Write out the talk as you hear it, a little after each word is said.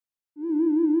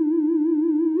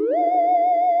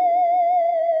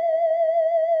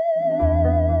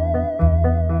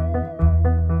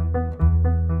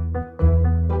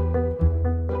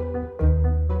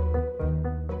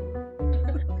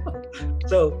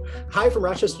Hi from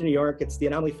Rochester, New York. It's the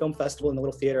Anomaly Film Festival in the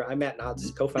Little Theater. I'm Matt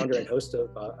Knotts, co-founder and host of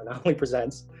Anomaly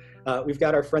Presents. We've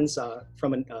got our friends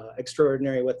from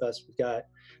Extraordinary with us. We've got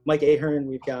Mike Ahern,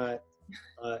 we've got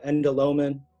Enda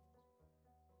Loughman,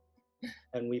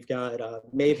 and we've got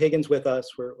Maeve Higgins with us.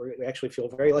 We actually feel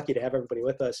very lucky to have everybody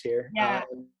with us here. Yeah.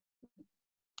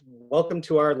 Welcome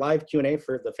to our live Q&A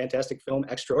for the fantastic film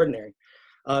Extraordinary.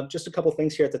 Just a couple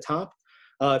things here at the top.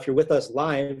 If you're with us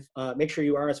live, make sure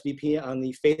you RSVP on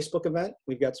the Facebook event.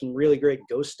 We've got some really great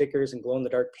ghost stickers and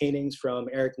glow-in-the-dark paintings from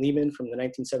Eric Lehman from the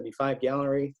 1975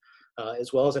 gallery,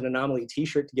 as well as an Anomaly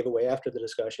t-shirt to give away after the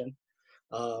discussion.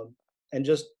 And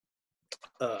just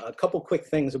a couple quick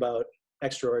things about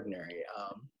Extraordinary.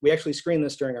 We actually screened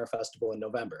this during our festival in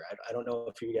November. I don't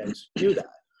know if you guys knew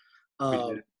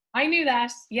that. I knew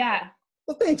that, yeah.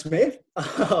 Well, thanks, Maeve.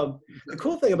 The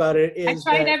cool thing about it is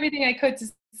I tried everything I could to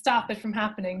stop it from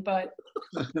happening, but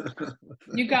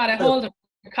you got a hold of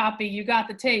a copy, you got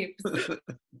the tapes.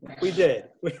 We did.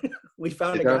 We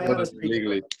found a guy on the street.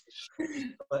 Legally.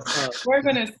 We're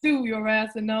going to sue your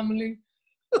ass, Anomaly.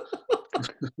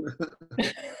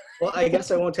 Well, I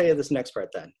guess I won't tell you this next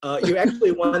part then. You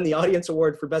actually won the Audience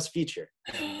Award for Best Feature.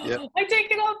 Yep. I take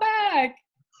it all back.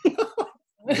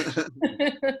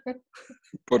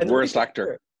 But worst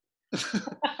actor.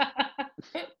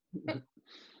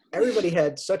 Everybody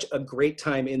had such a great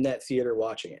time in that theater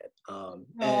watching it.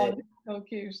 And so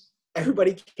cute.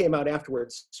 everybody came out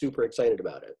afterwards super excited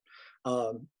about it.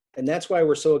 And that's why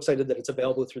we're so excited that it's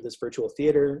available through this virtual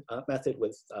theater method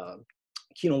with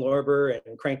Kino Lorber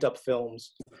and Cranked Up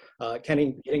Films,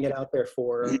 getting it out there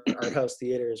for art house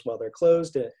theaters while they're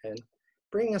closed and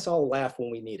bringing us all a laugh when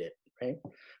we need it, right?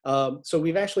 So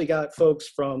we've actually got folks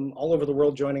from all over the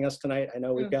world joining us tonight. I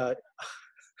know we've got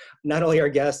not only our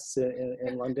guests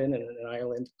in London and in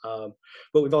Ireland,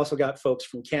 but we've also got folks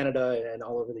from Canada and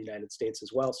all over the United States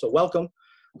as well. So welcome.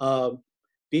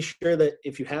 Be sure that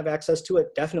if you have access to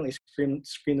it, definitely screen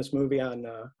this movie on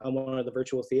one of the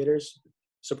virtual theaters.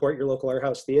 Support your local art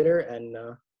house theater, and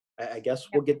I guess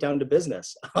we'll get down to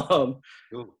business.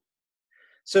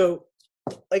 So,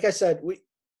 like I said,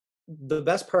 the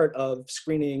best part of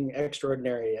screening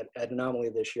Extraordinary at Anomaly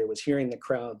this year was hearing the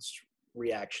crowd's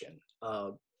reaction.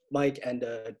 Mike and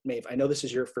Maeve, I know this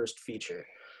is your first feature.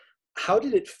 How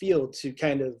did it feel to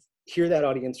kind of hear that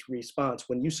audience response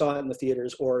when you saw it in the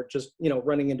theaters, or just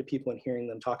running into people and hearing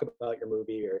them talk about your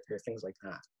movie or things like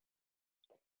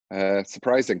that?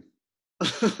 Surprising.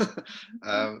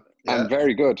 And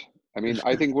very good. I mean,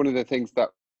 I think one of the things that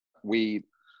we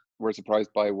were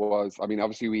surprised by was, I mean,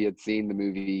 obviously we had seen the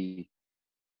movie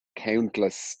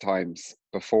countless times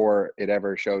before it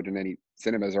ever showed in any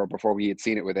cinemas or before we had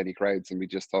seen it with any crowds, and we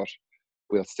just thought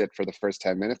we'll sit for the first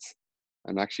 10 minutes.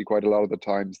 And actually quite a lot of the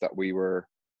times that we were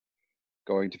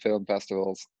going to film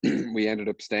festivals, we ended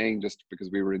up staying just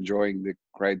because we were enjoying the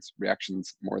crowd's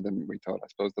reactions more than we thought. I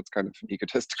suppose that's kind of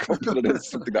egotistical, but it is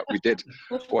something that we did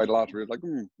quite a lot. We were like,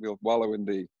 we'll wallow in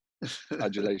the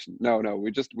adulation. No,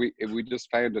 we just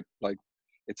found it like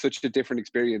it's such a different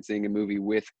experience seeing a movie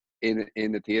in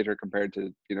the theater compared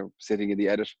to sitting in the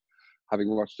edit,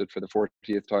 having watched it for the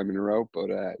 40th time in a row. But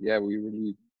yeah, we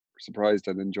really were surprised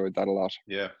and enjoyed that a lot.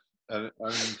 Yeah. And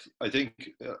I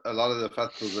think a lot of the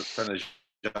festivals are kind of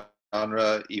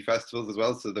genre festivals as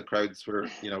well, so the crowds were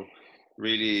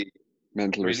really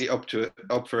up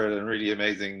for it and really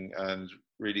amazing and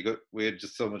really good. We had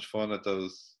just so much fun at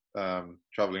those,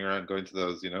 traveling around going to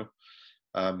those,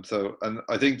 so, and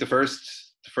I think the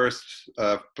first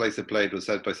place it played was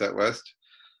South by Southwest,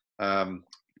 and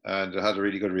it had a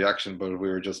really good reaction, but we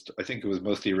were just, I think it was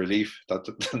mostly relief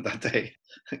that day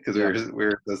because we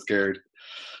were so scared.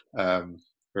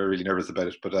 We were really nervous about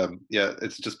it, but yeah,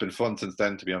 it's just been fun since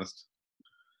then, to be honest.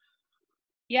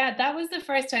 Yeah, that was the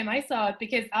first time I saw it,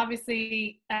 because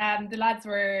obviously the lads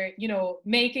were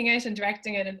making it and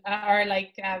directing it or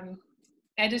like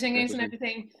editing it and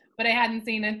everything, but I hadn't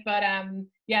seen it. But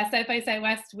yeah, South by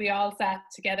Southwest, we all sat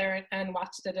together and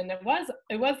watched it, and it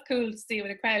was cool to see it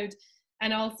with a crowd.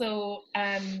 And also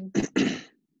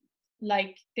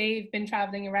like they've been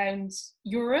traveling around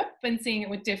Europe and seeing it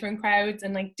with different crowds,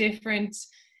 and like different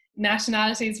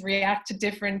nationalities react to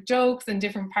different jokes and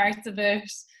different parts of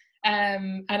it.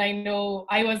 And I know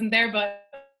I wasn't there, but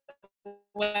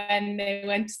when they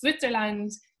went to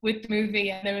Switzerland with the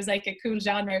movie, and there was like a cool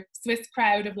genre Swiss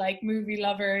crowd of like movie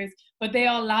lovers, but they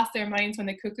all lost their minds when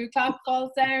the cuckoo clock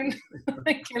falls down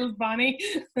and killed Bonnie.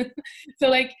 So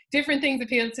like different things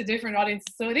appeal to different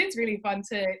audiences, so it is really fun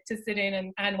to sit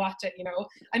in and watch it.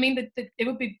 I mean, it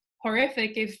would be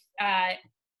horrific if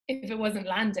it wasn't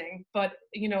landing, but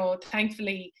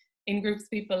thankfully in groups of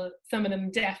people, some of them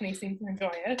definitely seem to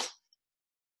enjoy it.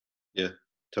 Yeah,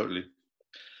 totally.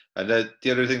 And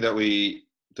the other thing that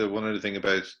the one other thing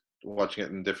about watching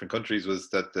it in different countries was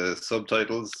that the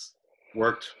subtitles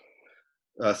worked.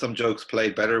 Some jokes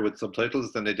played better with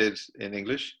subtitles than they did in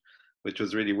English, which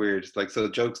was really weird. Like, so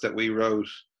jokes that we wrote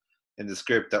in the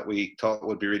script that we thought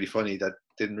would be really funny that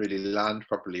didn't really land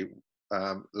properly,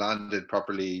 landed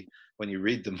properly when you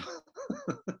read them.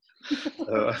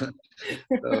 so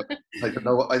I don't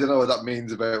know what that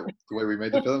means about the way we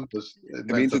made the film, but it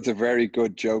means it's a very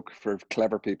good joke for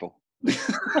clever people.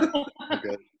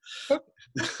 Okay.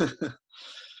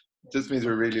 Just means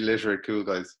we're really literate, cool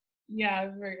guys. Yeah,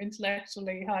 we're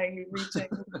intellectually high reaching.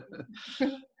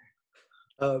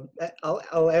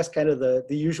 I'll ask kind of the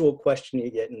usual question you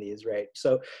get in these, right?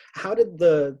 So how did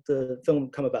the film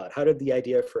come about? How did the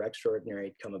idea for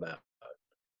Extraordinary come about?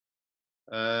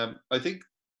 I think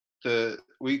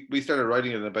we started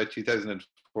writing it in about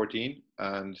 2014,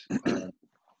 and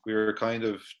we were kind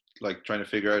of like trying to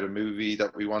figure out a movie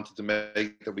that we wanted to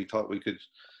make, that we thought we could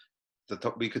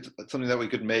something that we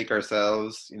could make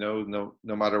ourselves, you know,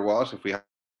 no matter what. If we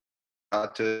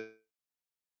had to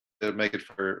make it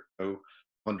for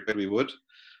 100, we would.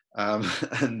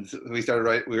 And we started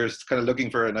writing. We were kind of looking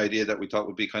for an idea that we thought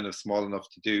would be kind of small enough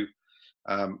to do.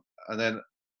 And then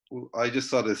I just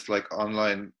saw this like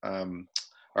online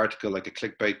article, like a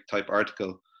clickbait type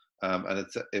article, and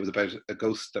it was about a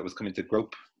ghost that was coming to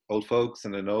grope old folks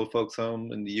in an old folks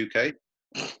home in the UK.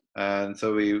 And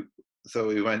so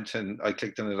we went, and I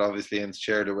clicked on it obviously and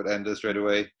shared it with Enda straight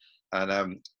away.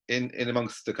 And in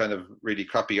amongst the kind of really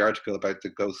crappy article about the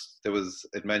ghost,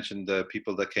 it mentioned the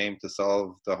people that came to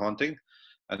solve the haunting,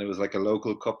 and it was like a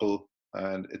local couple,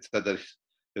 and it said that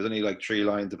there's only like 3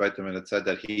 lines about them, and it said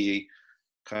that he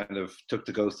kind of took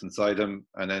the ghost inside him,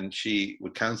 and then she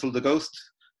would counsel the ghost.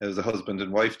 It was a husband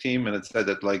and wife team, and it said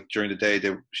that like during the day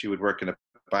she would work in a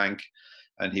bank,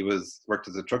 and he worked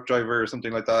as a truck driver or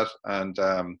something like that, and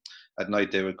at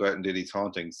night they would go out and do these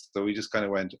hauntings. So we just kind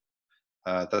of went,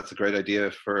 that's a great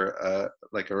idea for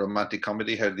like a romantic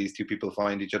comedy. How do these two people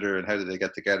find each other, and how do they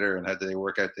get together, and how do they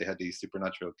work out? They had these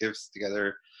supernatural gifts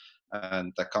together,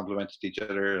 and that complemented each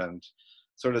other, and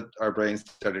sort of our brains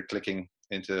started clicking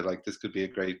into like, this could be a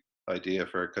great idea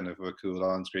for kind of a cool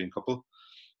on-screen couple.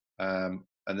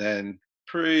 And then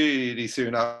pretty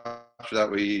soon after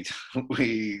that, we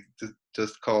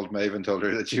just called Maeve and told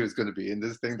her that she was going to be in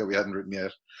this thing that we hadn't written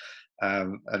yet,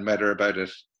 and met her about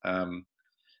it. And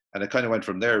it kind of went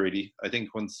from there, really. I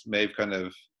think once Maeve kind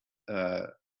of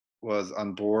was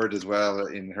on board as well,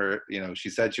 in her, you know, she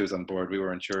said she was on board. We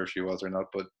weren't sure if she was or not,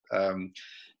 but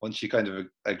once she kind of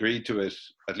agreed to it,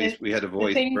 at least we had a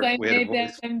voice. The things I made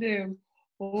them do.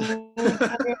 Oh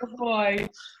boy,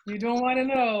 you don't want to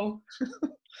know.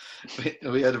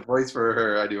 We had a voice for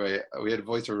her anyway. We had a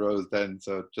voice for Rose then,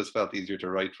 so it just felt easier to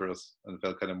write for us, and it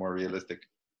felt kind of more realistic.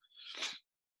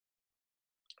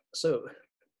 So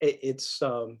it's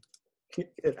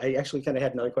I actually kind of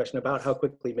had another question about how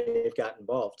quickly Maeve got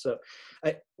involved. So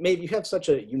Maeve, you have such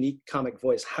a unique comic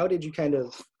voice. How did you kind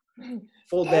of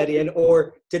fold that in,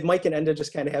 or did Mike and Enda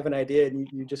just kind of have an idea and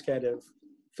you just kind of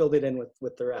filled it in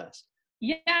with the rest?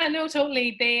 Yeah, no,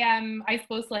 totally. They, I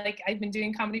suppose, like, I've been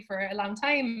doing comedy for a long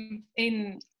time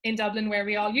in Dublin, where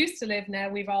we all used to live. Now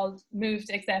we've all moved,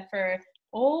 except for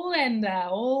old Enda,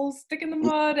 old stick in the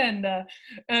mud Enda.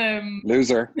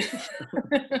 Loser.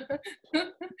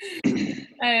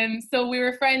 So we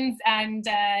were friends, and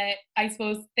I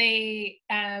suppose we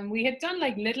had done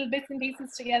like little bits and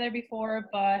pieces together before,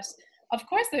 but of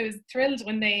course I was thrilled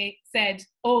when they said,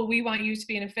 "Oh, we want you to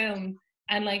be in a film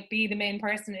and like be the main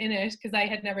person in it," because I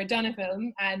had never done a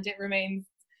film, and it remains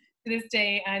to this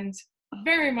day, and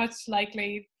very much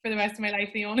likely for the rest of my life,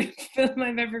 the only film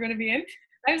I'm ever going to be in.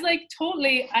 I was like,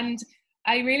 totally, and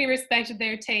I really respected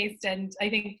their taste, and I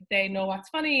think they know what's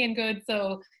funny and good,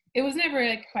 so it was never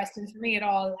a question for me at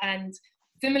all. And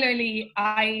similarly,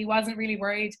 I wasn't really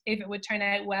worried if it would turn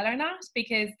out well or not,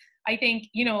 because I think,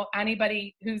 you know,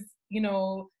 anybody who's, you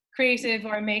know, creative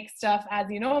or makes stuff, as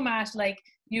you know, Matt, like,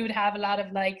 you would have a lot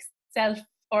of like self,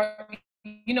 or,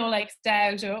 you know, like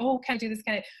doubt, or, oh, can't do this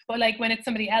kind of, but like when it's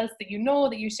somebody else that you know,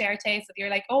 that you share taste with, you're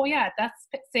like, oh yeah, that's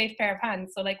a safe pair of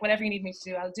hands, so like whatever you need me to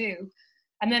do, I'll do.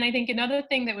 And then I think another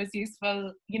thing that was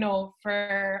useful, you know,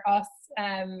 for us,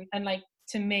 and like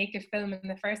to make a film in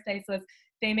the first place, was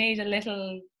they made a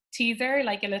little teaser,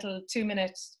 like a little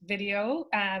 2-minute video,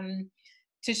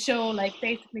 to show, like,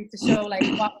 basically to show like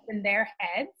what's in their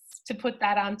heads, to put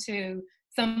that onto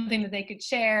something that they could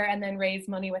share and then raise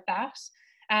money with that.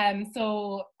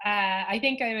 So I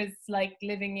think I was like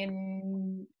living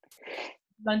in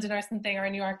London or something, or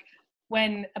in New York,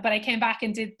 but I came back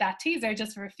and did that teaser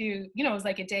just for a few, you know, it was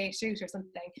like a day shoot or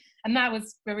something, and that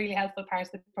was a really helpful part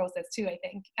of the process too, I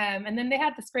think. And then they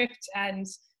had the script and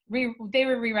they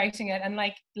were rewriting it, and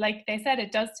like they said,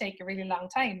 it does take a really long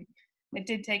time. It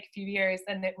did take a few years,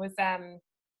 and it was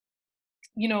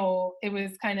you know, it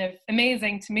was kind of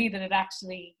amazing to me that it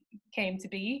actually came to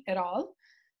be at all.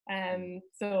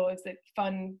 So it's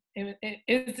fun.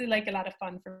 It was like a lot of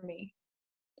fun for me.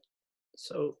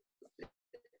 So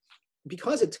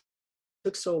because it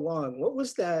took so long, what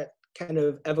was that kind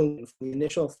of evolution from the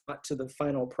initial thought to the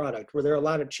final product? Were there a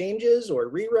lot of changes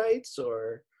or rewrites,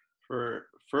 or?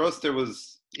 For us, there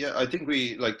was, yeah, I think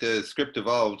we, like, the script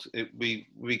evolved.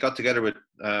 We got together with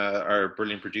our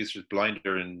brilliant producers,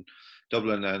 Blinder in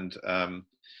Dublin, and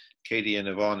Katie and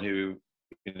Yvonne, who,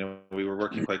 you know, we were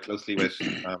working quite closely with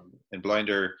in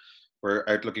Blinder, were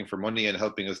out looking for money and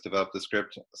helping us develop the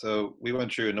script. So we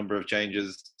went through a number of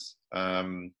changes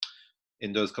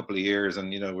in those couple of years,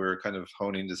 and, you know, we were kind of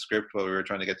honing the script while we were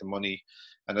trying to get the money.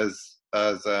 And as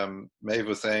Maeve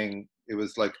was saying, it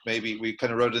was like, maybe we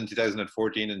kind of wrote it in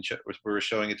 2014, and we were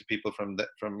showing it to people from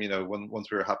you know,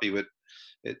 once we were happy with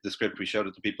it, the script, we showed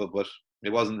it to people. But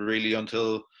it wasn't really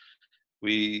until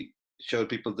we showed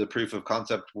people the proof of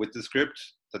concept with the script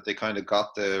that they kind of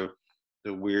got the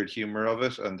weird humor of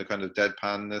it and the kind of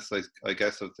deadpanness, I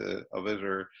guess, of it,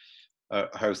 or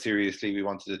how seriously we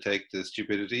wanted to take the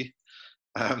stupidity.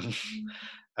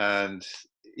 And,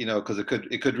 you know, because it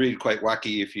could read quite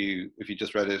wacky if you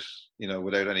just read it, you know,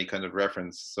 without any kind of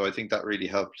reference. So I think that really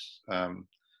helped. You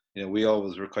know, we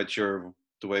always were quite sure of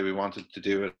the way we wanted to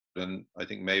do it, and I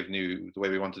think Maeve knew the way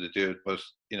we wanted to do it. But,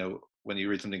 you know, when you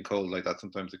read something cold like that,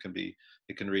 sometimes it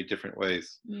can read different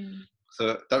ways.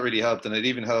 So that really helped. And it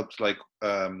even helped, like,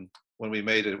 when we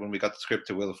got the script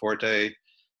to Will Forte,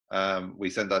 we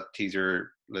sent that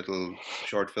teaser little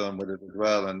short film with it as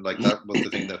well. And, like, that was the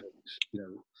thing that, you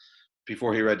know,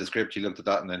 before he read the script, he looked at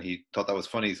that and then he thought that was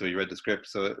funny, so he read the script.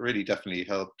 So it really definitely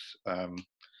helped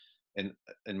in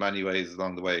many ways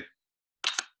along the way.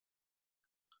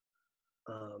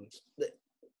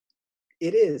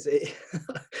 It is.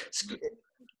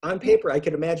 On paper, I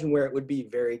could imagine where it would be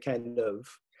very kind of.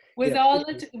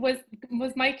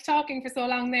 Was Mike talking for so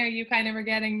long there? You kind of were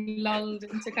getting lulled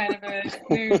into kind of a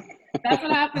snooze. That's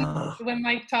what happens when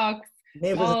Mike talks.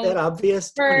 Name, was that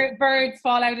obvious? Birds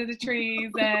fall out of the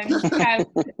trees and cows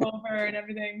over and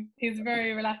everything. He's a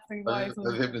very relaxing voice.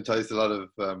 I've hypnotized a lot of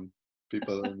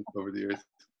people over the years.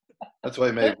 That's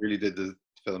why Maeve really did the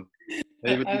film.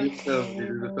 Maeve really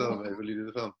did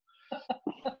the film.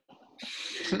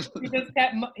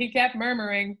 He kept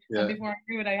murmuring, and before I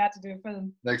knew it, I had to do a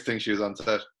film. Next thing, she was on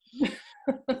set.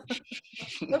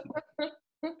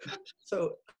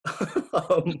 So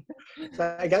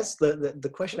I guess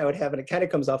the question I would have, and it kind of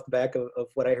comes off the back of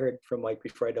what I heard from Mike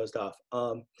before I dozed off.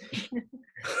 On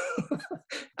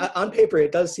paper,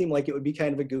 it does seem like it would be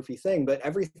kind of a goofy thing, but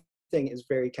everything is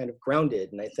very kind of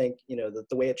grounded. And I think, you know,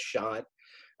 the way it's shot,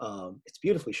 it's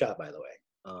beautifully shot, by the way.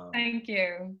 Thank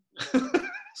you.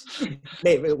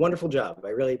 Maeve, wonderful job. I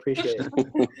really appreciate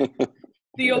it.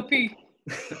 DOP.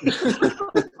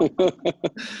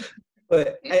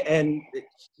 But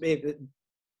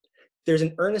there's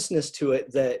an earnestness to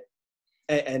it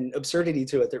and absurdity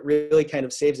to it that really kind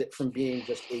of saves it from being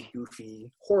just a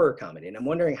goofy horror comedy. And I'm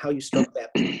wondering how you struck that,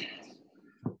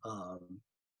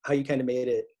 how you kind of made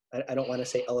it. I don't want to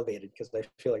say elevated, because I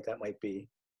feel like that might be,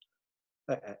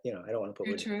 you know, I don't want to put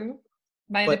too true.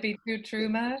 Might it be too true,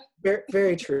 Matt? Very,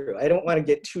 very true. I don't want to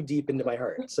get too deep into my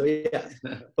heart. So yeah,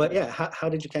 but yeah, how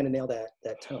did you kind of nail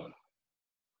that tone?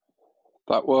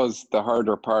 That was the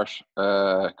harder part,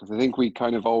 because I think we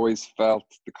kind of always felt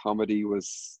the comedy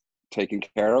was taken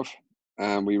care of,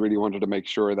 and we really wanted to make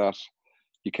sure that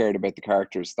you cared about the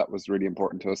characters. That was really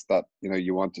important to us, that, you know,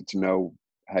 you wanted to know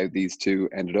how these two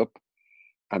ended up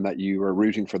and that you were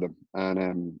rooting for them.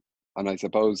 And I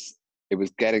suppose it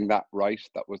was getting that right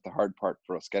that was the hard part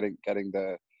for us, getting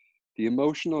the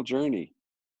emotional journey,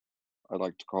 I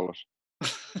like to call it,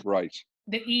 right.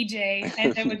 The EJ,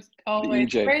 and it was always,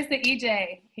 EJ. Where's the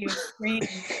EJ? He was screaming.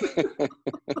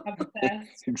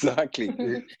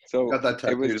 Exactly. So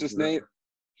it was just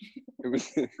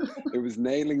it was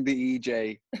nailing the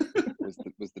EJ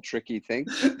was the tricky thing.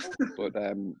 But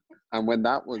and when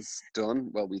that was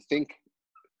done, well, we think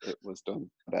it was done,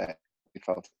 but we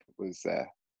felt it was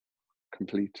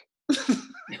complete.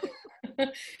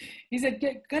 He said,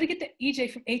 "Got to get the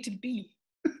EJ from A to B."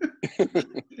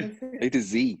 A to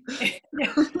Z.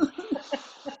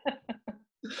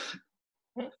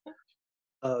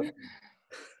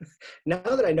 Now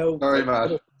that I know, sorry,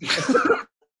 Matt.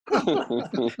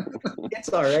 It's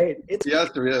all right. You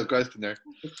asked a real question there.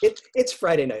 It's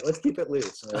Friday night. Let's keep it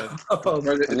loose. I'm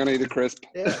gonna eat a crisp.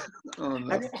 Yeah. Oh,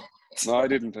 no. No, I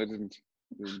didn't.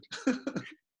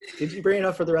 Did you bring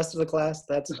enough for the rest of the class?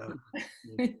 That's. I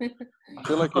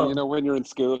feel like when you're in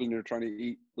school and you're trying to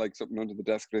eat like something under the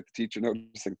desk with the teacher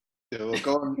noticing. Yeah, well,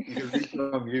 go on. You can reach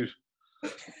on mute.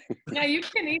 Yeah, you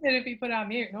can eat it if you put it on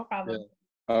mute. No problem.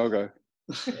 Yeah. Okay.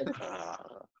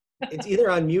 It's either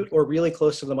on mute or really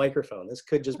close to the microphone. This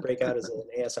could just break out as an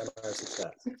ASMR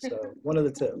success. So one of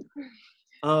the two.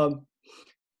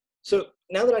 So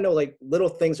now that I know, like, little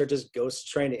things are just ghosts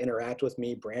trying to interact with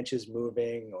me, branches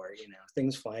moving, or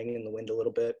things flying in the wind a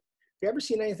little bit. Have you ever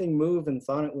seen anything move and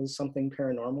thought it was something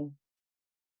paranormal?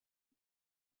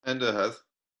 Enda has.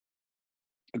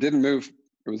 It didn't move.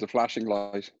 It was a flashing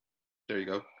light. There you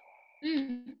go.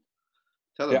 Mm.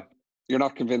 Tell him. Yeah. You're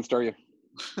not convinced, are you?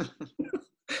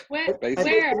 Where? I'd like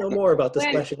to know more about this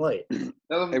flashing light.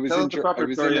 Tell him the proper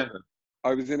story, Enda.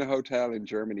 I was in a hotel in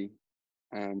Germany,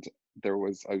 and I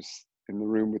was in the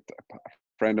room with a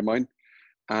friend of mine,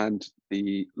 and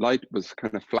the light was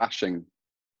kind of flashing.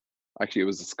 Actually, it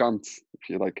was a sconce, if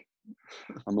you like,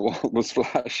 and the wall was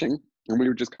flashing, and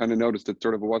we just kind of noticed it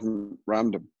wasn't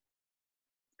random.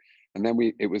 And then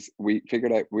we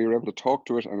figured out we were able to talk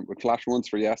to it, and it would flash once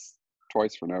for yes,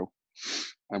 twice for no,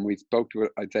 and we spoke to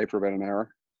it, I'd say, for about an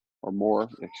hour or more,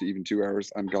 actually even 2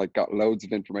 hours, and got loads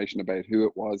of information about who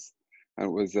it was. And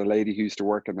it was a lady who used to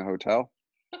work in the hotel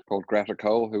called Greta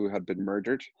Cole, who had been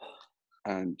murdered.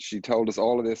 And she told us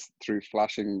all of this through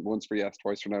flashing once for yes,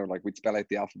 twice for no. Like, we'd spell out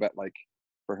the alphabet, like,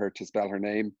 for her to spell her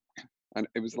name. And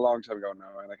it was a long time ago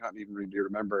now, and I can't even really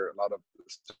remember a lot of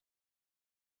stuff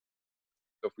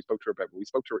we spoke to her about. But we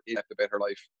spoke to her in depth about her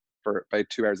life for about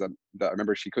 2 hours. And I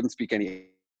remember she couldn't speak any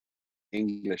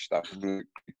English. That was one of the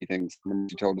creepy things. I remember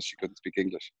she told us she couldn't speak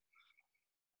English.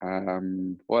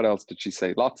 What else did she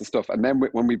say? Lots of stuff. And then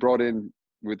when we brought in,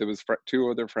 there was 2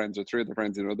 other friends or 3 other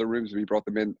friends in other rooms, we brought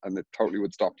them in, and it totally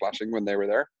would stop flashing when they were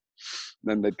there.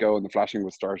 And then they'd go and the flashing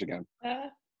would start again.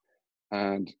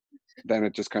 And then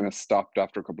it just kind of stopped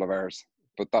after a couple of hours.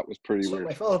 But that was pretty weird.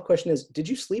 My follow-up question is, did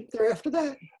you sleep there after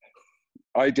that?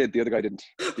 I did. The other guy didn't.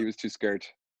 He was too scared.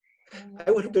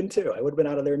 I would have been too. I would have been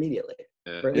out of there immediately.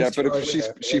 Yeah, but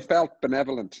she felt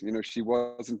benevolent. She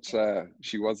wasn't going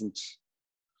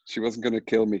to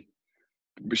kill me.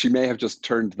 But she may have just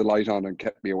turned the light on and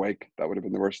kept me awake. That would have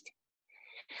been the worst.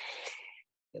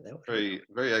 Yeah, that was very,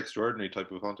 very extraordinary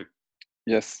type of haunting.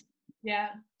 Yes. Yeah.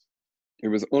 It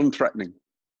was unthreatening.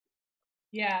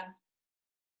 Yeah.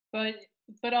 But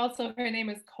also her name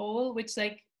is Cole, which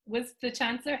was the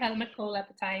Chancellor Helmut Kohl at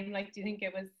the time. Do you think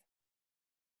it was?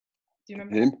 Do you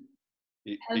remember him?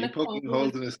 Are you poking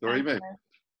holes in his story, mate?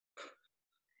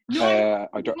 No,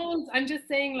 I'm just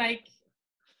saying,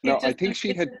 No, I think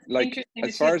she had,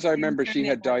 as far as I remember, she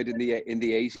had died in the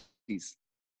 80s,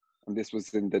 and this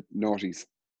was in the noughties.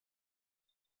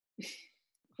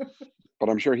 But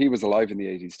I'm sure he was alive in the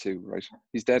 80s too, right?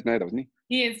 He's dead now, doesn't he?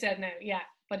 He is dead now, yeah.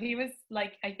 But he was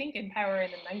I think in power in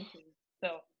the 90s.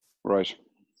 So. Right.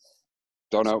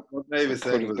 Don't know. What Maeve is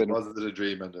saying was it a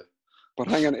dream, Enda? But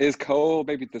hang on, is Cole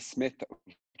maybe the Smith of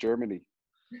Germany?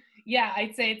 Yeah,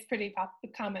 I'd say it's pretty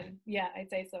common. Yeah, I'd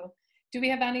say so. Do we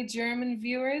have any German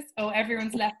viewers? Oh,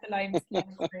 everyone's left the live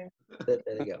stream. There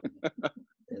they go.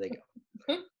 There they go.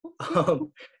 A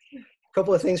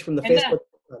couple of things from the Facebook.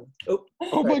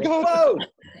 Oh my God! Whoa!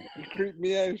 You creeped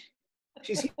me out.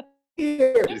 She's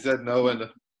here. She said no,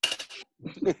 Enda.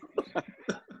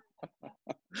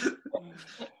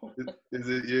 Is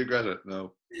it you, Greta?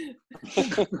 No.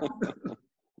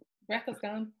 Greta's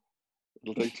gone.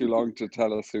 It'll take too long to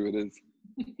tell us who it is.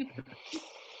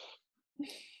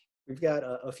 We've got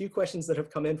a few questions that have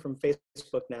come in from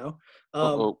Facebook now.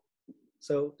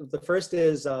 So the first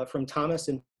is from Thomas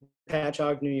in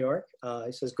Patchogue, New York.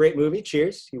 He says, great movie,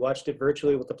 cheers. He watched it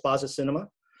virtually with the Plaza Cinema.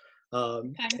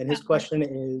 And his question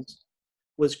is,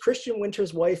 was Christian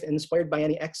Winter's wife inspired by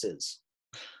any exes?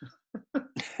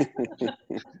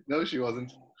 No, she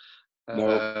wasn't.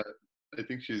 No. I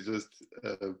think she's just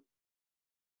a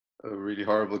really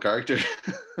horrible character.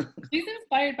 She's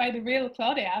inspired by the real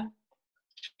Claudia.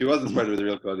 She was inspired by the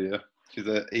real Claudia. She's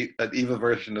an evil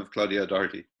version of Claudia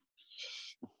Doherty.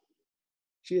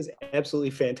 She is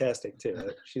absolutely fantastic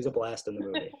too. She's a blast in the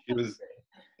movie.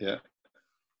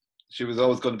 She was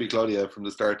always going to be Claudia from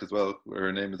the start as well, where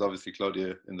her name is obviously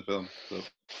Claudia in the film. So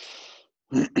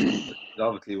it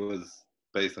obviously was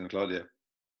based on Claudia.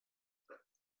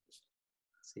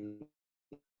 See,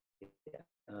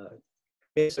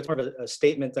 it's more of a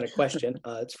statement than a question.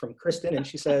 It's from Kristen, and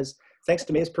she says, thanks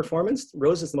to Maeve's performance,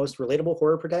 Rose is the most relatable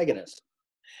horror protagonist.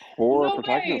 Horror No way,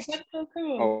 protagonist. that's so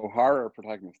cool. Oh, horror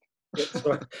protagonist.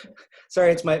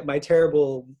 Sorry, it's my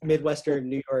terrible Midwestern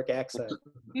New York accent.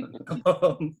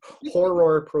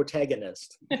 Horror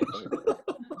protagonist.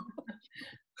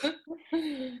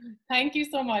 Thank you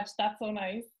so much. That's so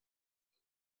nice.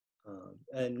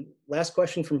 And last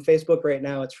question from Facebook right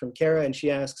now. It's from Kara, and she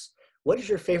asks, what is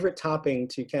your favorite topping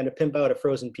to kind of pimp out a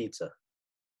frozen pizza?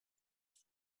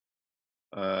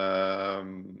 I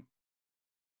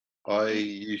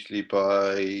usually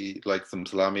buy like some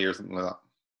salami or something like that.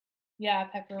 Yeah,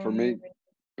 pepperoni. For me,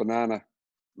 banana.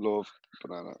 Love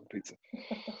banana pizza.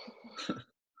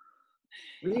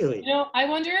 Really? You know, I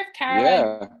wonder if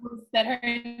Cara knows that her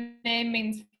name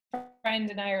means friend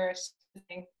in Irish.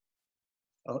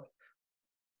 Oh.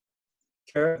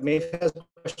 Cara, Maeve has a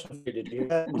question for you. Did you hear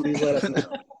that? Please let us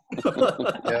know.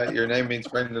 Yeah, your name means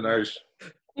friend in Irish.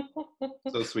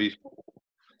 So sweet.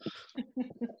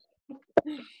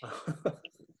 Let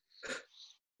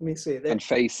me see. And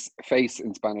face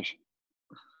in Spanish.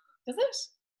 Does it?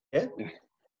 Yeah.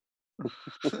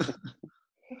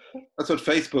 That's what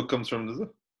Facebook comes from, does it?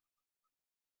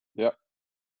 Yeah.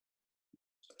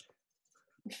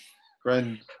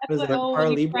 Friend. That's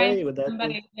when you friend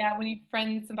somebody, be? yeah, when you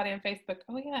friend somebody on Facebook.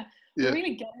 Oh yeah. We're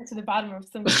really getting to the bottom of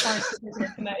some parts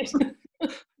tonight.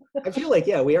 I feel like,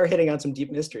 yeah, we are hitting on some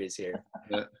deep mysteries here.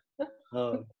 Yeah.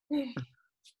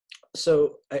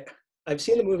 So I've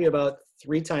seen the movie about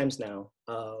 3 times now,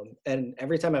 and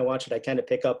every time I watch it, I kind of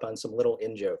pick up on some little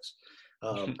in-jokes.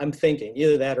 I'm thinking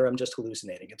either that or I'm just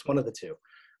hallucinating. It's one of the two.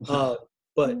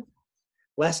 But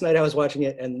last night I was watching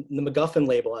it, and the MacGuffin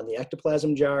label on the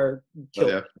ectoplasm jar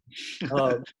killed me.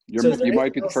 You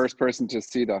might be the first person to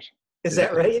see that. Is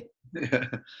that right? Yeah.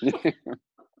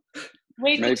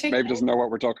 Wait, Maeve doesn't know what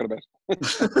we're talking about.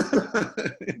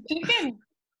 Chicken.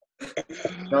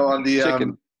 No, on the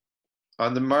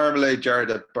on the marmalade jar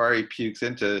that Barry pukes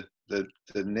into, the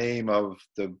name of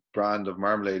the brand of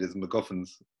marmalade is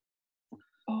MacGuffins.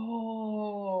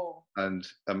 Oh. And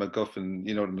a MacGuffin,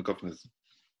 you know what a MacGuffin is?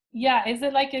 Yeah, is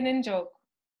it like an in-joke?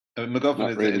 A MacGuffin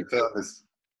is really.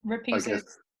 Repeated.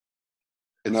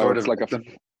 It's sort of like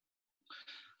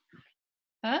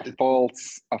a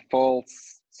false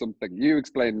something. You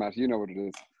explain, Matt. You know what it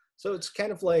is. So it's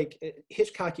kind of like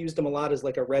Hitchcock used them a lot as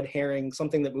like a red herring,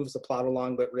 something that moves the plot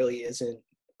along, but really isn't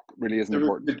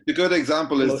important. The good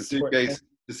example is the suitcase.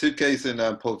 The suitcase in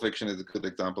Pulp Fiction is a good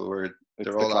example where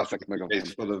they're all after the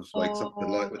suitcase full of like something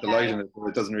with the light in it, but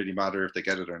it doesn't really matter if they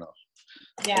get it or not.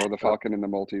 Yeah. Or the Falcon in the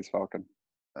Maltese Falcon.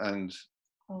 And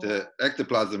the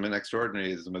ectoplasm in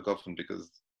Extraordinary is a MacGuffin because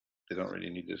they don't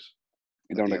really need it.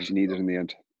 You don't actually need it in the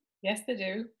end. Yes, they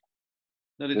do.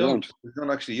 No, they don't. They don't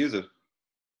actually use it.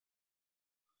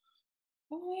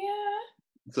 Oh yeah.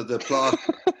 So the plot,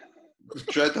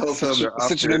 throughout the whole film,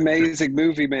 such an amazing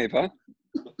movie, Maeve, huh?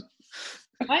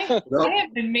 I have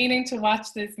been meaning to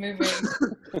watch this movie.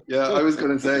 Yeah, I was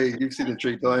going to say, you've seen it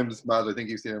 3 times, Matt. I think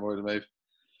you've seen it more than Maeve.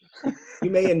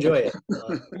 You may enjoy it.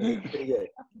 Pretty good.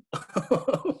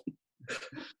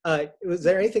 Was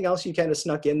there anything else you kind of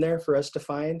snuck in there for us to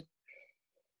find?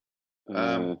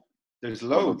 There's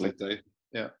loads, I'd say.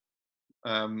 Yeah.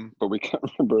 But we can't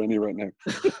remember any right now.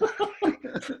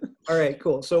 All right,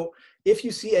 cool. So if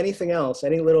you see anything else,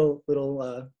 any little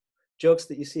jokes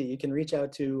that you see, you can reach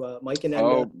out to Mike and Enda.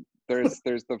 Oh, there's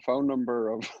the phone number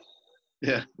of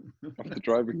of the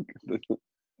driving.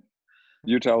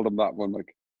 You tell them that one,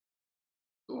 Mike.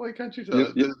 Why can't you tell?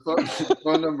 The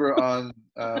phone number on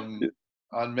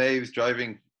Maeve's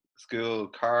driving school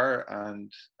car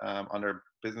and on her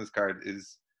business card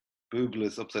is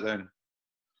boobless upside down.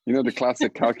 You know the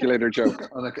classic calculator joke?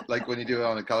 Like when you do it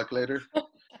on a calculator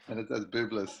and it says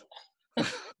boobless.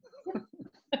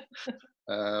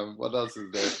 What else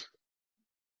is there?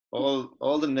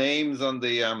 All the names on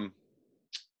the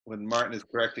when Martin is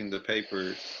correcting the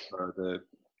paper or the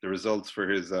results for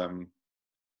his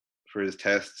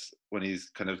tests when he's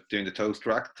kind of doing the toast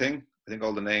rack thing. I think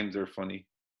all the names are funny.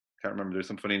 Can't remember. There's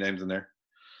some funny names in there.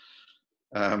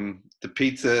 The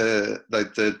pizza,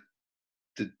 like the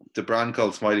brand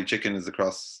called Smiley Chicken is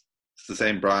it's the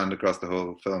same brand across the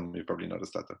whole film. You probably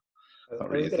noticed that though. I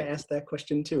was going to ask that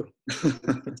question too.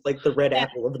 It's like the red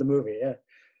apple of the movie, yeah.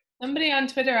 Somebody on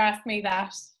Twitter asked me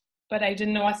that, but I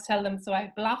didn't know what to tell them, so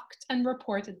I blocked and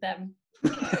reported them.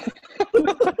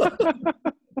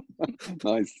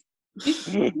 Nice.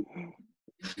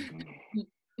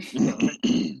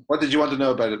 What did you want to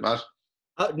know about it, Matt?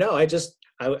 No, I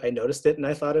noticed it and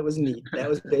I thought it was neat. That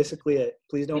was basically it.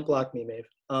 Please don't block me, Maeve.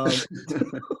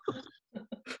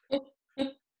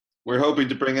 We're hoping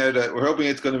to bring out we're hoping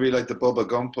it's going to be like the Bubba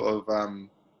Gump of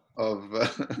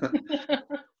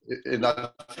in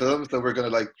that film. So we're going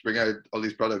to like bring out all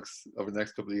these products over the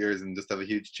next couple of years and just have a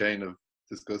huge chain of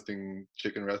disgusting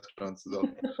chicken restaurants as well.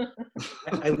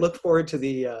 I look forward to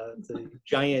the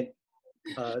giant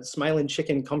Smiling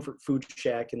Chicken Comfort Food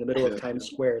Shack in the middle of Times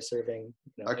Square serving.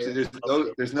 Actually,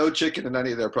 there's no chicken in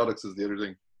any of their products is the other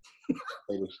thing.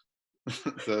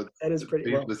 So that is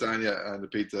pretty well. Lasagna and the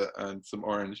pizza and some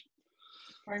orange.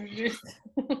 Orange juice.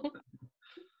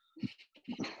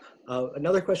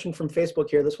 Another question from Facebook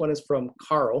here. This one is from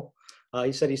Carl.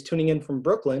 He said he's tuning in from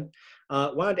Brooklyn.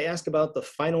 Wanted to ask about the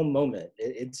final moment.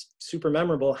 It's super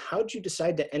memorable. How did you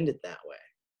decide to end it that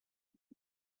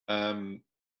way?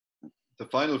 The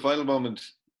final moment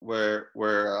where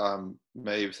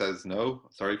Maeve says no.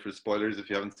 Sorry for spoilers if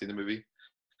you haven't seen the movie.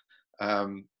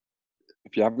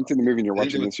 If you haven't seen the movie and you're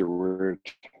watching this, you're weird.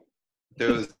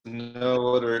 There was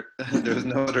no other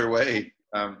way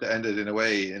to end it in a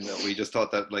way, in that we just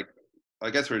thought that, like, I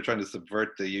guess we were trying to subvert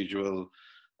the usual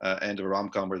end of a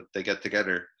rom-com where they get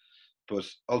together. But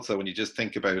also, when you just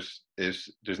think about it,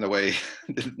 there's no way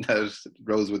that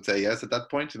Rose would say yes at that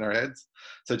point in our heads.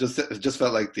 So it just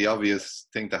felt like the obvious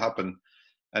thing to happen.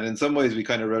 And in some ways, we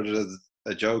kind of wrote it as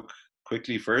a joke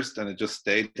quickly first, and it just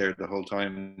stayed there the whole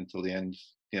time until the end.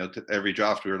 Every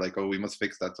draft we were like, oh, we must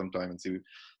fix that sometime and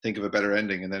think of a better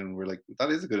ending. And then we're like, that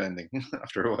is a good ending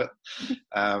after a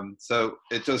while. So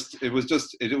it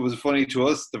was funny to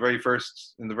us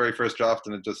in the very first draft,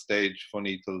 and it just stayed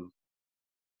funny till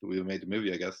we made the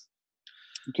movie, I guess.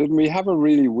 Didn't we have a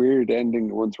really weird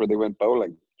ending once where they went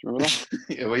bowling? Do you remember that?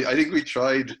 Yeah, I think we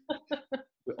tried.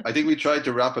 I think we tried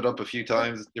to wrap it up a few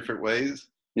times, different ways.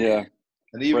 Yeah,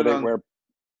 and even where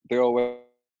they all went.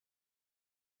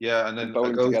 Yeah, and then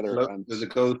bowling together. There's a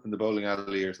ghost in the bowling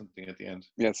alley or something at the end.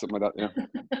 Yeah, something like that.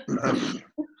 Yeah.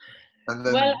 And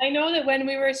then, well, I know that when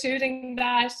we were shooting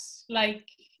that, like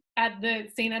at the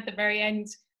scene at the very end,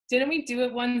 didn't we do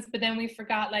it once? But then we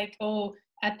forgot, like, oh,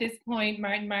 at this point,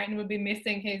 Martin would be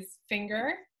missing his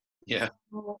finger. Yeah.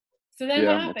 So then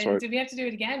what happened? Right. Did we have to do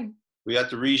it again? We had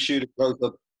to reshoot a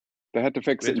close-up. They had to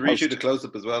fix it. We had to reshoot a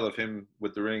close-up as well of him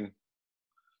with the ring.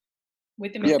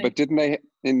 With the missing. Yeah, but didn't they,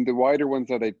 in the wider ones,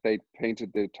 that they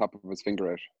painted the top of his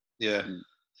finger out? Yeah.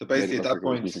 So basically, at that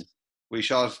point, we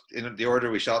shot in the order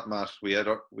we shot Matt.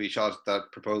 We shot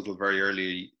that proposal very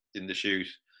early in the shoot,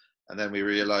 and then we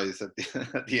realized at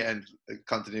the end,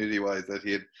 continuity-wise, that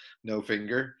he had no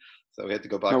finger. So we had to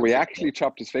go back. No, we actually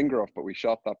chopped his finger off, but we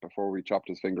shot that before we chopped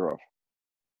his finger off.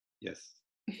 Yes.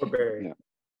 Poor Barry.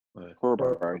 Yeah. Poor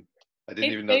Barry. I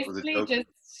didn't even know it was a joke.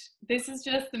 This is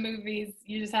just the movies.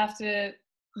 You just have to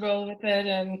roll with it,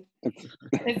 and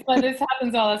this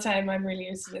happens all the time. I'm really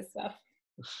used to this stuff.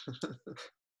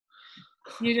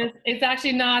 It's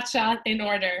actually not shot in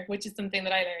order, which is something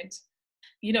that I learned.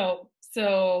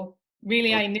 So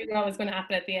really I knew what was going to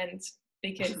happen at the end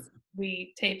because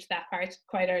we taped that part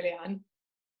quite early on.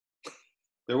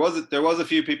 There was a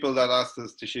few people that asked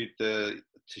us to shoot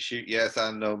yes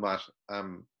and no, Matt.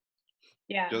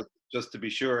 Yeah. Just to be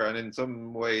sure, and in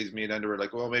some ways, me and Enda were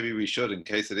like, well, maybe we should in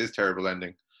case it is terrible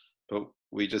ending, but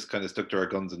we just kind of stuck to our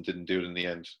guns and didn't do it in the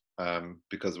end,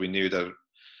 because we knew that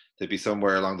there'd be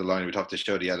somewhere along the line we'd have to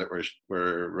show the edit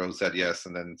where Rose said yes,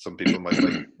 and then some people might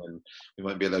like it, and we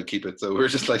might be allowed to keep it. So we're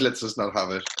just like, let's just not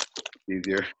have it.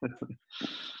 Easier.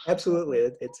 Absolutely,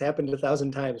 it's happened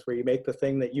 1,000 times where you make the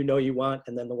thing that you want,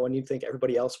 and then the one you think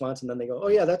everybody else wants, and then they go, oh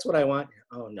yeah, that's what I want.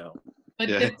 Oh no. But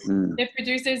the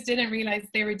producers didn't realize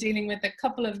they were dealing with a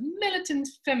couple of militant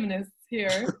feminists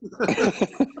here.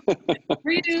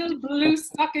 Real blue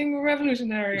stocking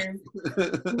revolutionaries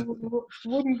who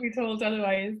wouldn't be told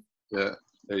otherwise. Yeah,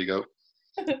 there you go.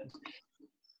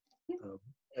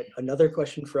 Another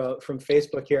question from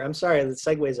Facebook here. I'm sorry, the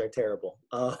segues are terrible.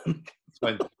 It's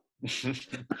fine.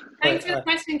 Thanks for the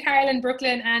question, Carol in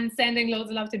Brooklyn, and sending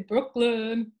loads of love to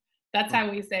Brooklyn. That's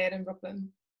how we say it in Brooklyn.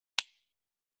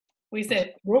 We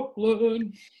said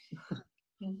Brooklyn.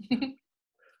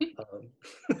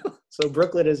 So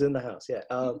Brooklyn is in the house, yeah.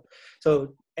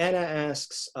 So Anna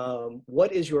asks,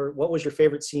 what was your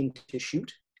favorite scene to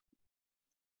shoot?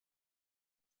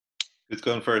 Who's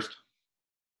going first?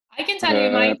 I can tell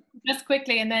you mine just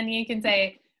quickly, and then you can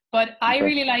say. But I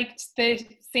really liked the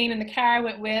scene in the car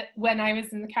with Will, when I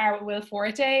was in the car with Will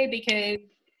Forte, because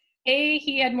A,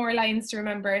 he had more lines to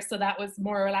remember, so that was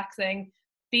more relaxing.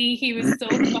 B, he was so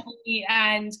funny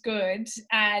and good,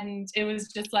 and it was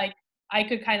just like I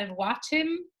could kind of watch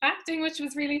him acting, which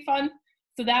was really fun.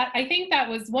 So I think that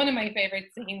was one of my favorite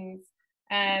scenes.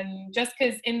 Just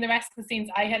because in the rest of the scenes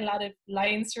I had a lot of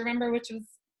lines to remember,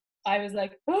 I was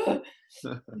like, oh.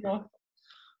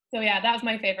 So yeah, that was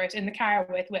my favorite, in the car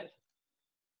with Will.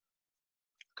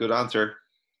 Good answer.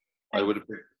 I would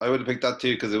have picked that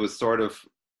too, because it was sort of,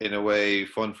 in a way,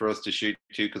 fun for us to shoot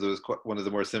too, because it was one of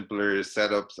the more simpler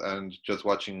setups, and just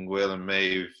watching Will and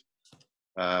Maeve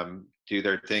do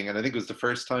their thing. And I think it was the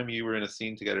first time you were in a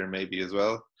scene together, maybe, as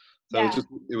well. So Yeah.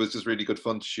 it was just really good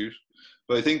fun to shoot.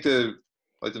 But I think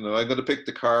I don't know, I'm going to pick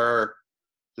the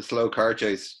slow car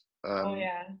chase. Oh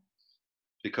yeah.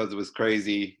 Because it was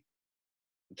crazy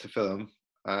to film,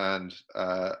 and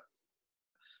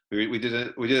we did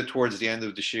it towards the end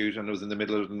of the shoot, and it was in the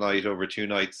middle of the night over 2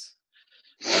 nights.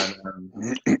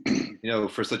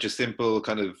 And for such a simple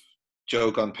kind of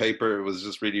joke on paper, it was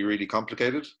just really, really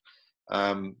complicated.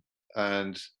 And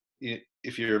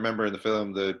if you remember in the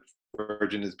film, the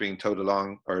Virgin is being towed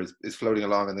along, or is floating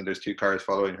along, and then there's 2 cars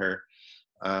following her.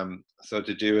 So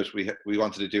to do it, we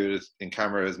wanted to do it in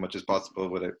camera as much as possible,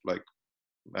 without like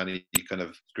any kind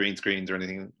of green screens or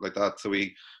anything like that. So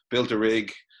we built a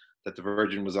rig that the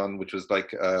Virgin was on, which was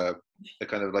like a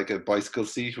kind of like a bicycle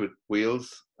seat with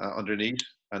wheels underneath,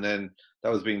 and then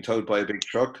that was being towed by a big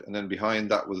truck, and then behind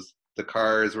that was the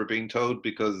cars were being towed,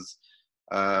 because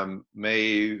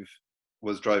Maeve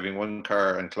was driving one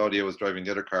car and Claudia was driving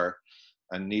the other car,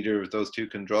 and neither of those 2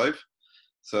 can drive.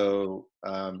 So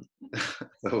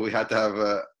so we had to have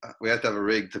a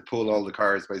rig to pull all the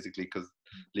cars, basically, because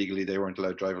legally they weren't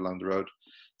allowed to drive along the road.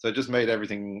 So it just made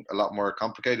everything a lot more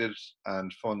complicated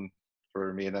and fun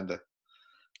for me and Enda.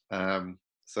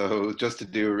 So just to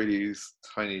do a really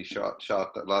tiny shot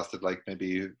that lasted like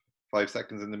maybe 5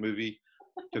 seconds in the movie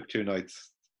took 2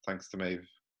 nights, thanks to Maeve.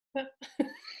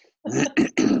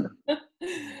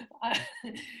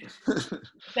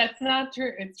 That's not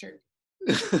true. It's true.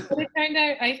 But it turned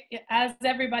out, as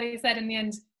everybody said in the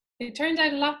end, it turned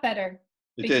out a lot better.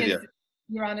 It did, yeah.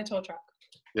 You're on a tow truck.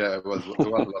 Yeah, it was a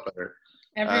lot better.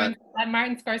 Everyone, and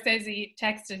Martin Scorsese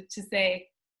texted to say,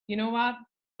 you know what?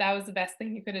 That was the best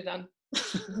thing you could have done.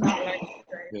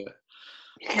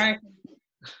 Yeah.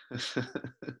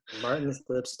 Martin's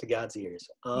lips to God's ears.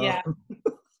 Yeah.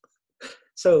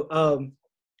 So,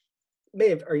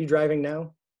 Maeve, are you driving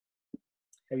now?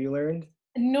 Have you learned?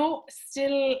 No,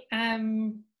 still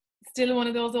one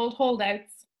of those old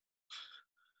holdouts.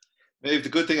 Maeve, the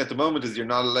good thing at the moment is you're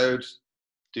not allowed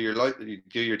to do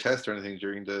your test or anything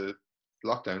during the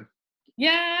lockdown.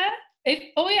 Yeah.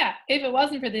 If it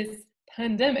wasn't for this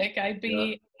pandemic, I'd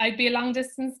be a long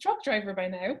distance truck driver by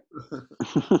now.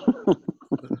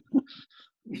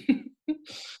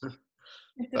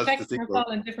 It's affecting us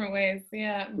all in different ways.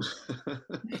 Yeah.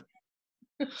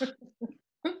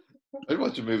 I'd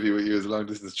watch a movie with you as a long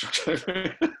distance truck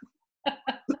driver.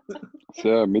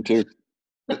 Yeah, me too.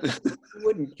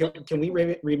 Can we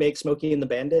remake Smokey and the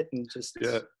Bandit and just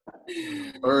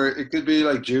or it could be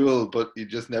like Jewel, but you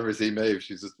just never see Maeve.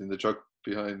 She's just in the truck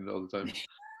behind all the time.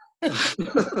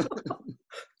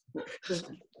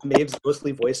 Just Maeve's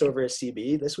ghostly voice over a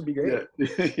CB. This would be great.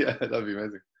 Yeah, that'd be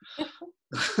amazing.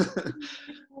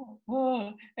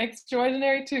 Oh,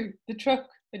 Extraordinary 2, the truck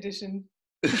edition.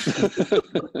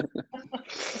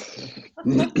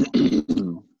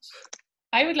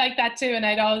 I would like that too, and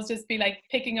I'd always just be like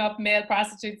picking up male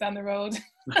prostitutes on the road.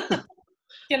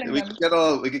 Killing them. We could get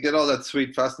all that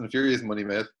sweet Fast and Furious money,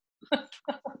 mate.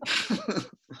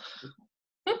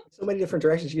 So many different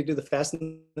directions. You could do the Fast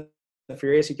and the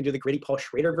Furious. You can do the gritty Paul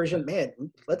Schrader version. Man,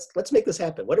 let's make this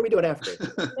happen. What are we doing after?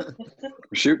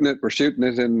 We're shooting it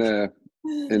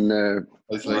in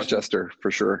Rochester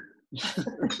for sure.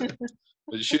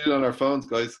 We'll shoot it on our phones,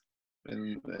 guys,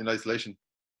 in isolation.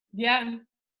 Yeah.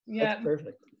 That's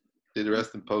perfect. Do the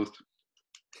rest in post.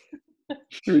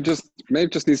 Maeve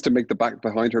just needs to make the back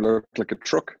behind her look like a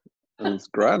truck, and it's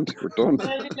grand. We're done.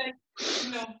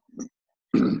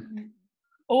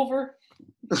 Over.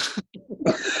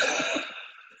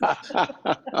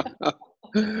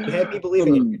 You had me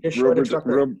believing it. You just showed a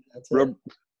trucker.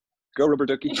 Go Rubber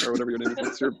Ducky, or whatever your name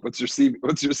is. What's your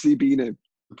CB name?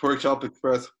 The Pork Chop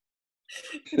Express.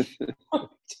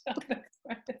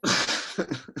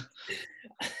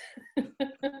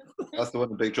 That's the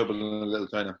one in Big Trouble in Little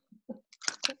China.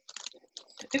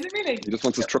 Is it really? He just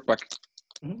wants his truck back.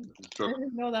 Mm-hmm. I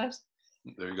didn't know that.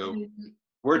 There you go.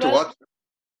 Where to watch?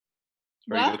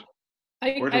 Very good.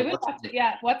 I will watch it.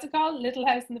 Yeah. What's it called? Little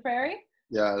House on the Prairie?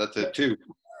 Yeah, that's it too.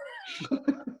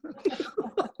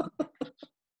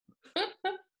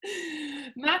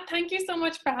 Matt, thank you so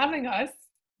much for having us.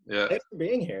 Yeah. Thanks for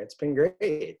being here. It's been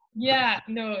great. Yeah,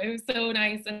 no, it was so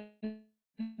nice. And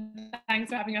thanks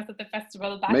for having us at the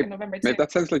festival back in November too. Mate,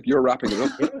 that sounds like you're wrapping it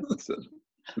up.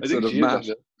 Instead of Matt.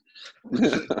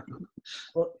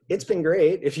 Well, it's been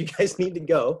great. If you guys need to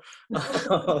go. Me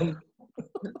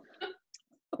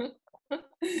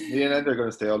and Enda are going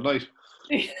to stay all night.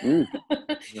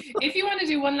 If you want to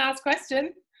do one last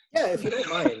question. Yeah, if you don't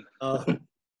mind.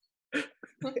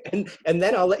 And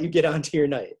then I'll let you get on to your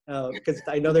night, because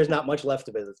I know there's not much left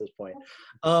of it at this point.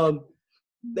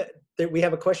 We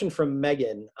have a question from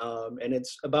Megan, and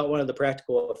it's about one of the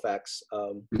practical effects.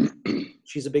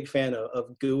 She's a big fan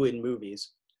of goo in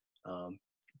movies.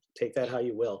 Take that how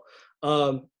you will.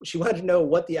 She wanted to know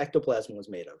what the ectoplasm was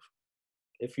made of,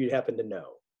 if you happen to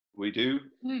know. We do.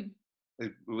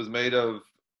 It was made of,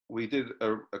 we did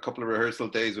a couple of rehearsal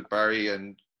days with Barry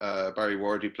and Barry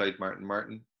Ward, who played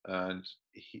Martin, and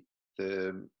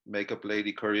the makeup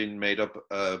lady Corinne made up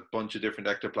a bunch of different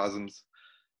ectoplasms.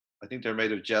 I think they're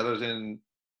made of gelatin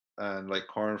and like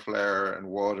corn flour and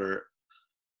water,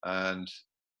 and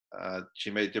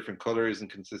she made different colors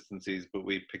and consistencies, but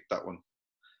we picked that one.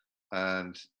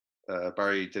 And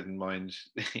Barry didn't mind.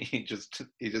 he just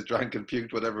drank and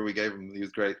puked whatever we gave him. He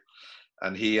was great.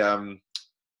 And he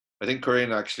I think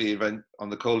Corinne actually on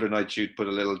the colder night shoot put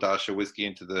a little dash of whiskey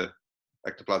into the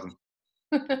ectoplasm.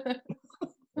 And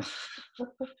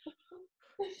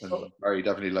Barry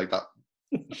definitely liked that.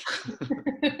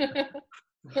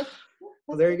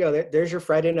 Well, there you go. There's your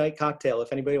Friday night cocktail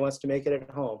if anybody wants to make it at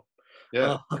home.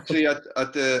 Yeah, actually at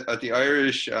the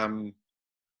Irish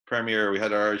premiere, we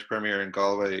had our Irish premiere in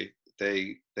Galway.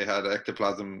 They had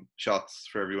ectoplasm shots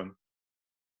for everyone.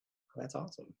 That's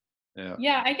awesome. Yeah.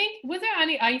 Yeah, I think, was there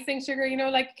any icing sugar? You know,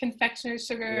 like confectioner's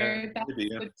sugar. Yeah, that's maybe,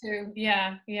 yeah. good too.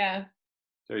 Yeah, yeah.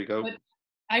 There you go. But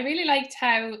I really liked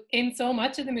how in so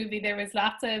much of the movie there was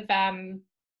lots of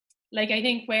like, I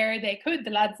think where they could,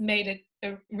 the lads made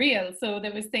it real. So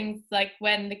there was things like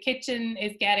when the kitchen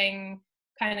is getting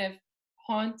kind of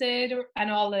haunted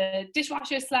and all the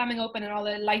dishwashers slamming open and all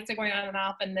the lights are going on and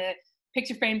off and the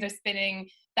picture frames are spinning.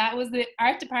 That was the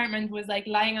art department was like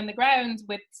lying on the ground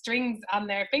with strings on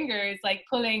their fingers, like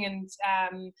pulling and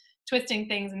twisting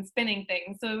things and spinning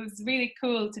things. So it was really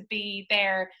cool to be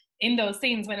there in those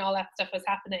scenes when all that stuff was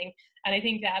happening. And I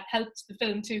think that helped the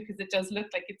film too, because it does look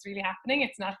like it's really happening.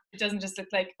 It doesn't just look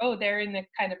like, oh, they're in the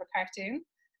kind of a cartoon.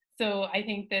 So I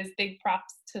think there's big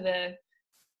props to the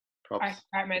art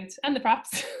department and the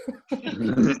props.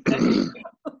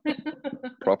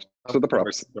 Props to the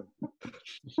props.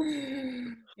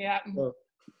 Yeah. Well,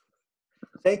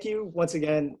 thank you once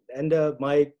again, Enda,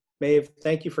 Mike, Maeve.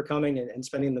 Thank you for coming and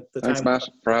spending the time. Thanks, Matt,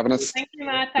 for having us. Thank you,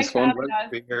 Matt. Thanks fun. for having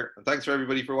us. Being here. And thanks for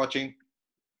everybody for watching.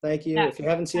 Thank you. Yeah. If you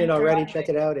haven't seen it Thanks for already, watching. check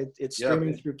it out. It's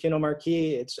streaming through Kino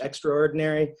Marquee. It's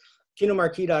extraordinary.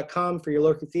 KinoMarquee.com for your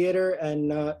local theater,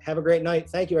 and have a great night.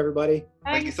 Thank you, everybody.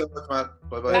 Thank you so much, Matt.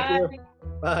 Bye-bye. Thank you.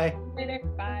 Bye. Later.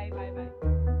 Bye. Bye. Bye.